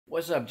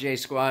What's up, J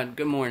Squad?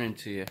 Good morning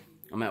to you.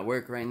 I'm at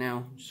work right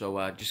now,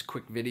 so just a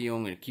quick video.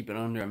 I'm gonna keep it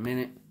under a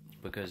minute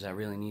because I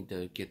really need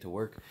to get to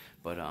work.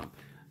 But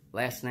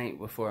last night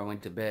before I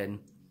went to bed,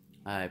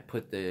 I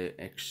put the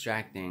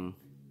exporting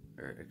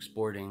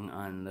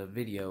on the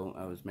video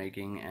I was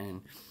making,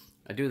 and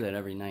I do that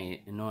every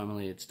night. And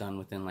normally it's done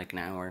within like an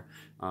hour.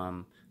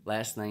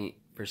 Last night,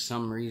 for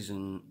some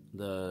reason,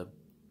 the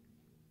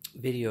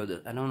video,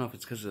 I don't know if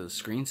it's because of the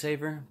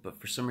screensaver,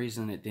 but for some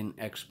reason it didn't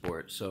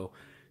export, so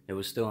it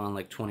was still on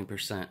like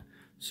 20%.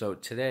 So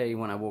today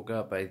when I woke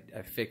up, I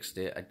fixed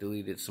it. I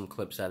deleted some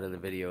clips out of the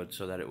video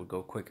so that it would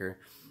go quicker.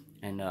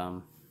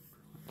 And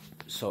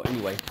so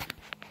anyway,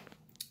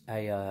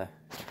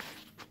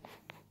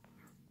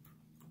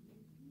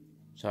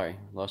 sorry,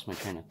 lost my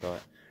train of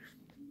thought.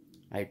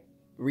 I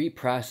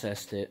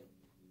reprocessed it,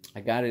 I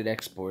got it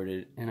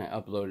exported, and I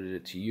uploaded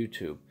it to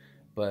YouTube.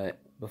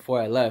 But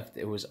before I left,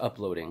 it was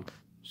uploading.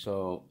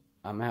 So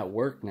I'm at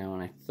work now,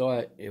 and I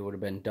thought it would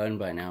have been done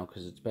by now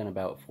because it's been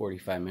about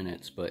 45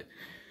 minutes. But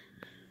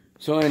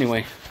so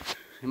anyway,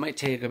 it might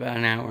take about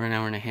an hour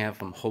and a half.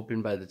 I'm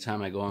hoping by the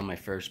time I go on my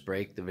first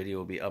break, the video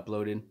will be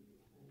uploaded.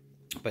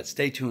 But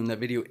stay tuned. That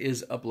video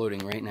is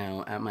uploading right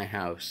now at my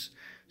house,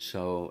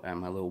 so at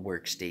my little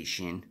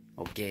workstation.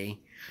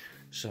 Okay,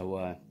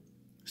 so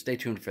stay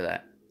tuned for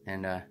that.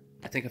 And I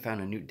think I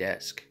found a new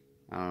desk.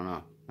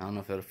 I don't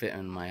know if it'll fit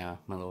in my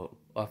my little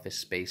office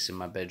space in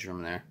my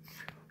bedroom there.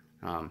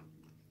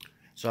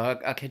 So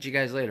I'll catch you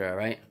guys later,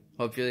 alright?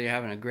 Hopefully you're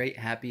having a great,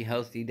 happy,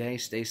 healthy day.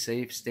 Stay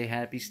safe, stay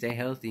happy, stay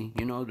healthy.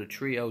 You know, the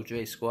trio,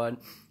 J Squad.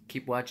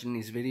 Keep watching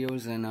these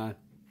videos, and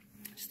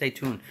stay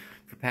tuned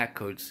for pack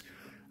codes.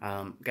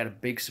 Got a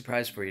big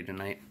surprise for you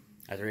tonight.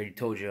 I've already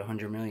told you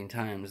 100 million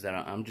times that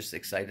I'm just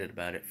excited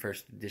about it.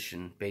 First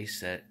edition base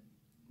set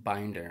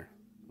binder.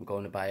 I'm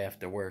going to buy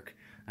after work.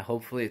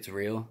 Hopefully it's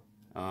real.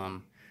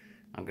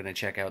 I'm going to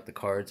check out the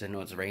cards. I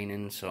know it's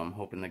raining, so I'm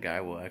hoping the guy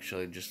will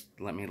actually just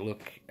let me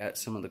look at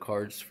some of the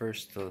cards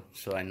first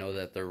so I know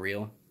that they're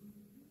real.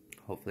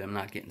 Hopefully I'm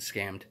not getting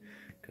scammed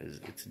because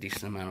it's a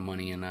decent amount of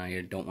money and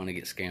I don't want to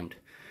get scammed.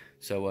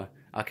 So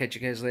I'll catch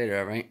you guys later,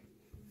 alright?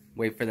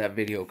 Wait for that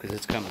video because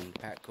it's coming.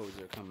 Pack codes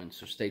are coming,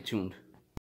 so stay tuned.